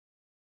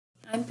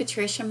I'm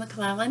Patricia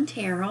McClellan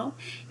Terrell,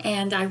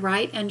 and I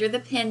write under the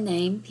pen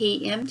name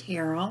P.M.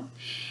 Terrell.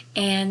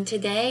 And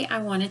today I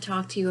want to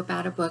talk to you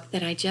about a book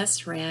that I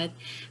just read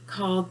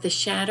called The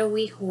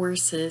Shadowy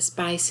Horses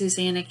by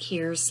Susanna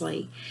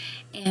Kearsley.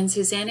 And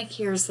Susanna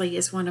Kearsley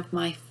is one of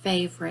my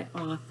favorite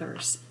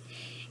authors.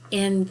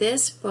 In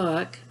this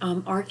book,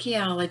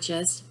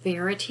 archaeologist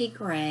Verity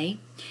Gray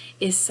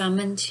is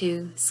summoned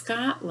to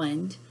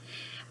Scotland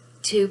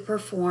to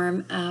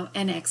perform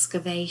an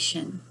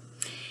excavation.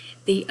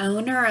 The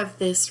owner of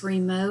this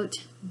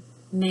remote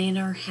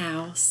manor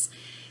house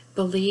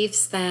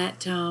believes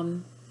that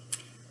the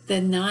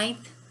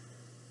 9th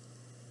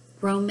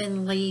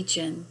Roman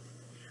legion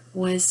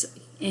was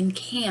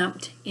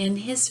encamped in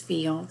his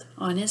field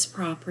on his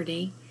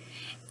property,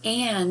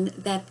 and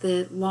that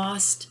the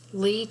lost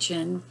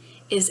legion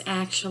is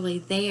actually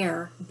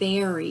there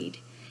buried.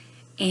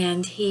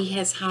 And he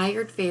has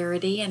hired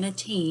Verity and a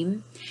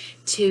team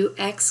to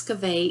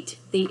excavate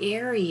the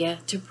area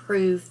to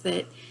prove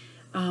that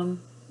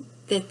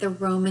that the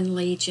Roman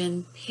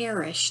legion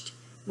perished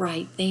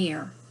right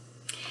there.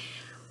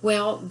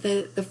 Well,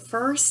 the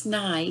first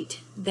night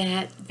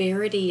that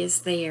Verity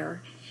is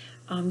there,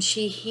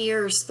 she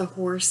hears the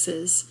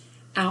horses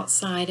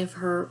outside of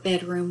her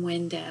bedroom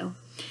window.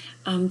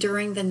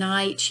 During the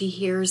night, she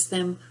hears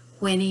them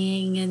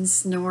whinnying and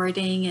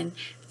snorting and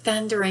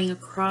thundering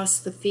across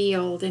the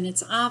field, and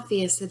it's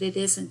obvious that it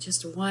isn't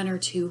just one or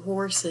two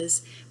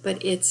horses,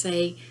 but it's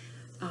a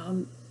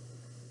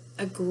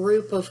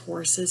group of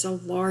horses, a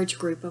large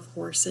group of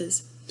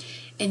horses.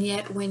 And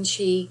yet when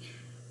she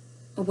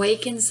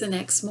awakens the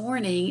next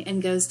morning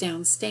and goes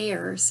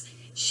downstairs,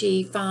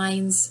 she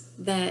finds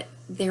that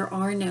there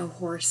are no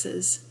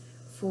horses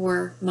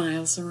for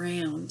miles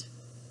around.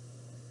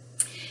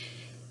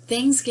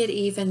 Things get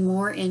even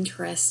more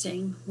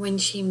interesting when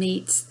she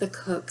meets the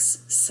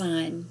cook's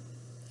son.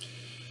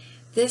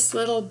 This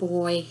little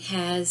boy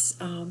has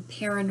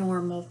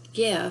paranormal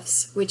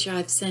gifts, which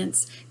I've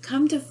since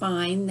come to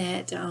find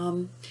that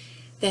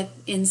that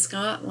in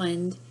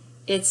Scotland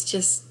it's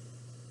just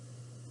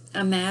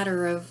a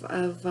matter of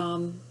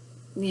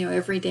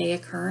everyday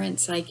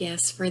occurrence, I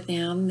guess, for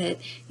them. That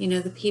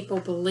the people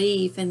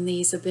believe in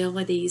these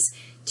abilities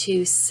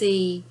to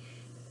see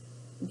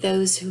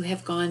those who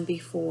have gone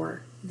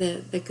before,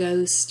 the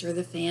ghosts or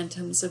the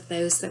phantoms of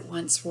those that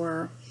once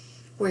were.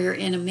 Where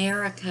in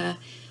America,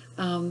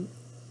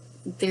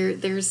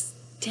 there's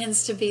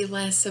tends to be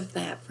less of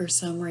that for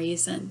some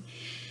reason.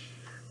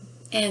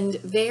 And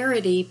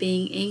Verity,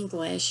 being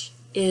English,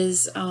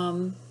 is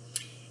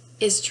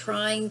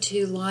trying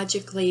to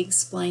logically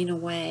explain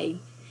away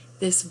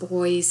this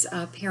boy's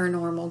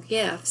paranormal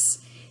gifts.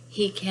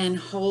 He can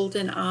hold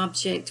an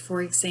object,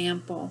 for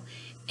example,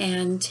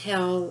 and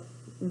tell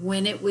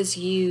when it was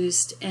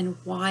used and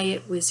why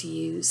it was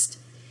used,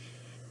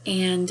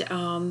 and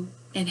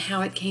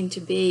how it came to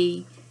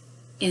be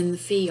in the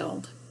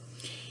field.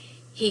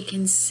 He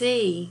can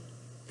see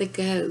the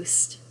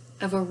ghost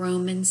of a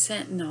Roman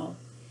sentinel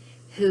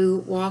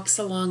who walks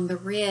along the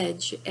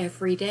ridge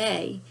every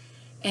day,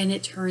 and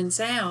it turns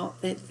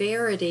out that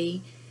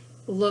Verity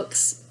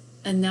looks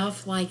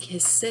enough like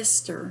his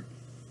sister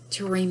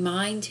to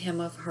remind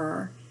him of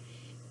her,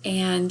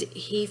 and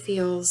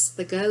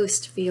the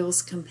ghost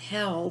feels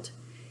compelled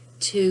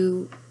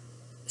to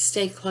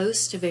stay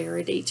close to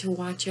Verity, to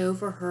watch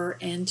over her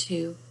and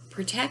to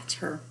protect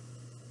her.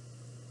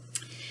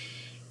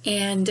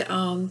 And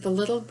the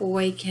little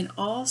boy can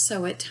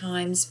also at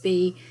times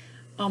be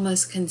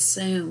almost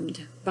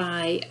consumed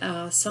by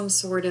some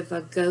sort of a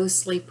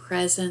ghostly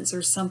presence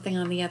or something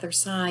on the other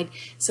side,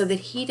 so that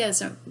he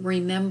doesn't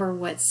remember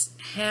what's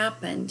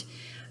happened,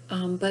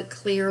 but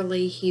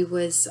clearly he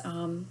was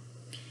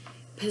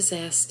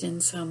possessed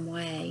in some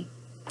way.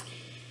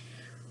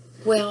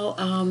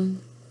 Well,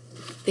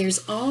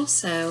 there's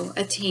also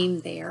a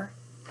team there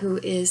who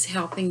is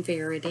helping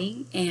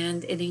Verity,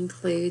 and it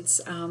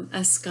includes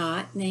a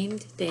Scot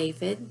named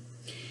David.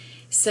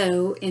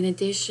 So in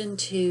addition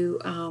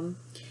to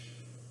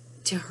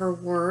her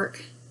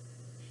work,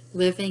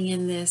 living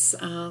in this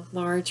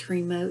large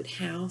remote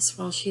house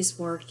while she's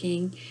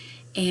working,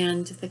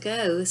 and the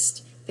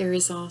ghost, there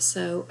is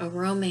also a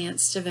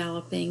romance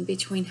developing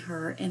between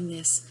her and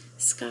this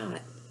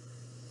Scot.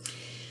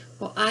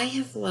 Well, I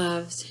have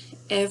loved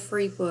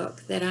every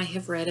book that I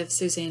have read of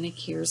Susanna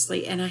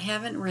Kearsley, and I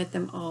haven't read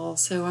them all,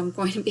 so I'm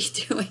going to be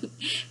doing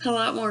a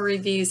lot more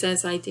reviews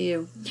as I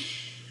do.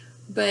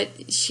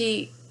 But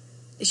she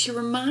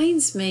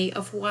reminds me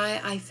of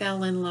why I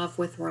fell in love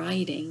with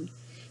writing.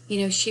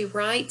 She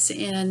writes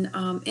in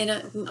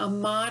a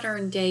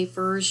modern day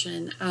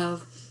version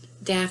of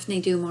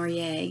Daphne du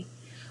Maurier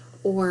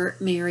or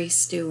Mary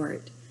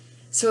Stuart.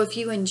 So if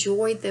you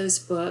enjoyed those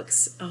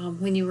books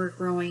when you were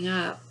growing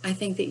up, I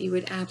think that you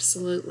would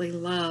absolutely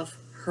love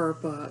her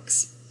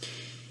books.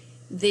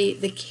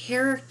 The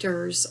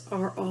characters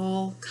are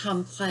all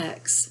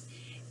complex,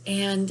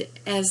 and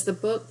as the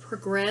book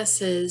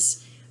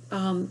progresses,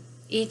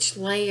 each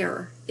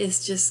layer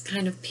is just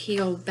kind of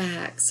peeled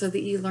back so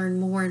that you learn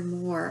more and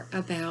more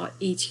about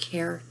each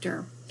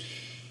character.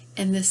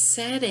 And the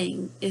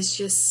setting is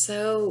just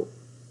so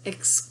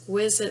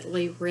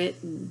exquisitely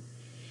written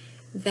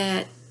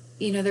that,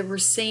 there were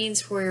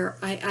scenes where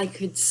I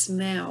could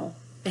smell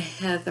the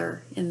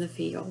heather in the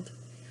field,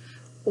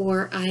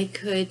 or I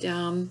could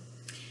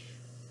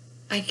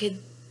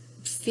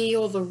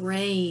feel the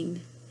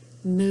rain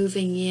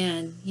moving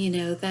in,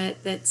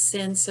 that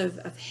sense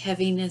of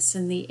heaviness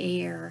in the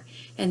air,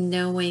 and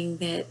knowing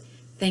that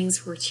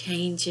things were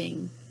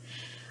changing.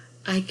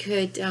 I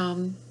could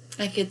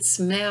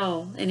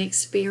smell and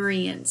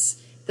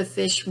experience the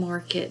fish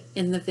market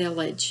in the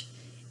village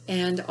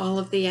and all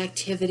of the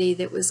activity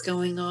that was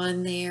going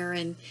on there,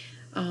 and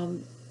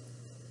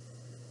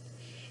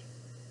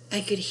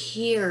I could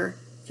hear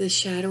the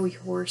shadowy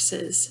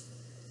horses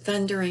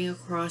thundering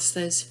across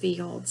those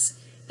fields,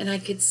 and I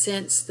could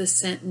sense the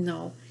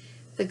sentinel,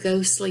 the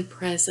ghostly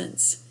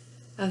presence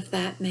of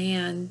that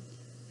man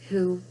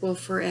who will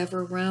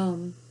forever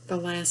roam the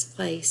last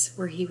place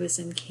where he was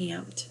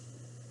encamped.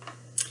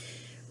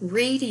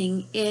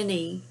 Reading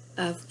any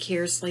of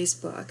Kearsley's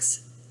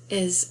books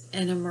is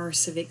an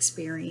immersive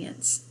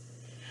experience.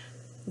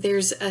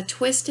 There's a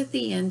twist at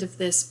the end of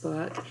this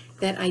book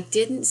that I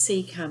didn't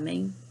see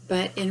coming,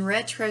 but in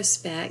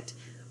retrospect,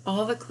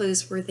 all the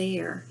clues were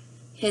there,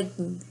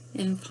 hidden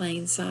in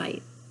plain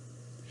sight.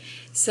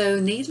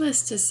 So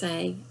needless to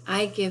say,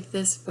 I give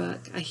this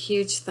book a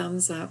huge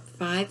thumbs up,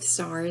 5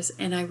 stars,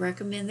 and I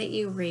recommend that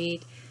you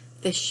read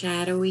The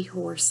Shadowy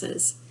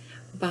Horses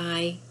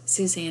by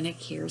Susanna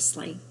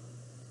Kearsley.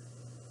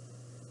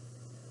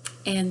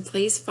 And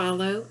please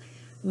follow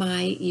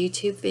my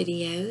YouTube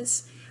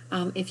videos.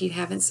 If you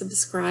haven't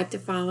subscribed to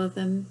follow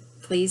them,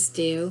 please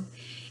do.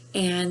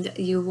 And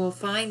you will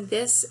find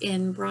this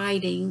in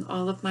writing,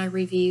 all of my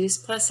reviews,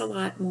 plus a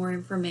lot more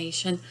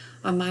information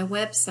on my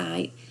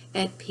website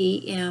at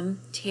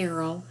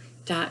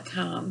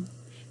pmterrell.com.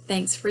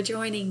 Thanks for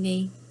joining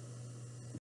me.